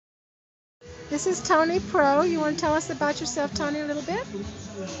This is Tony Pro. You want to tell us about yourself, Tony, a little bit?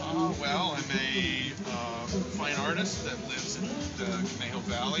 Well, I'm a fine artist that lives in the Conejo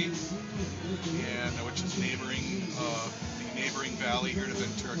Valley, and which is the neighboring valley here to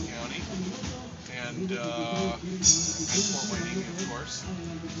Ventura County, and Fort Hueneme, of course.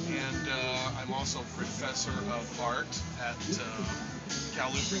 And I'm also professor of art at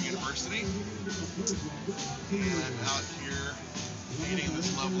Cal University, and I'm out here painting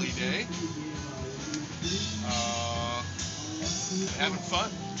this lovely day. Having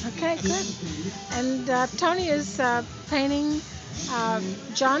fun. Okay, good. And Tony is painting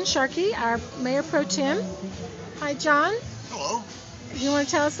Jon Sharkey, our Mayor Pro Tem. Hi, John. Hello. You want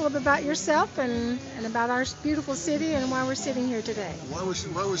to tell us a little bit about yourself and about our beautiful city and why we're sitting here today? Why we're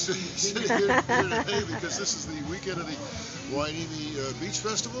sitting here today? Because this is the weekend of the Hueneme Beach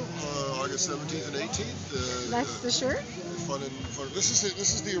Festival, August 17th and 18th. That's the shirt? Fun. This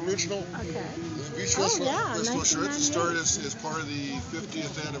is the original Beach Festival, festival shirt. It started as part of the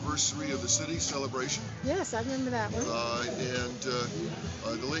 50th anniversary of the city celebration. Yes, I remember that one.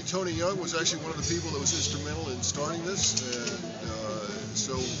 The late Tony Young was actually one of the people that was instrumental in starting this, and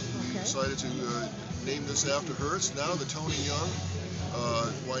so we decided to name this after her. It's now the Tony Young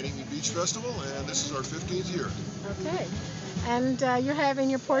Hueneme Beach Festival, and this is our 15th year. Okay. And you're having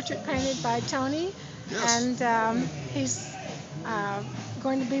your portrait painted by Tony. Yes. And he's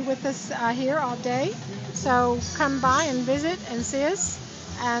going to be with us here all day. So come by and visit and see us,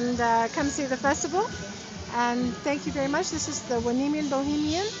 and come see the festival. And thank you very much. This is the Hueneme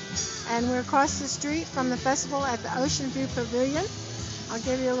Bohemian, and we're across the street from the festival at the Ocean View Pavilion. I'll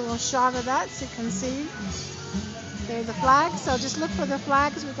give you a little shot of that so you can see. There's the flags, so just look for the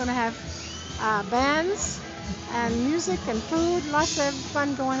flags. We're going to have bands and music and food, lots of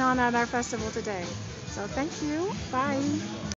fun going on at our festival today. So thank you. Bye.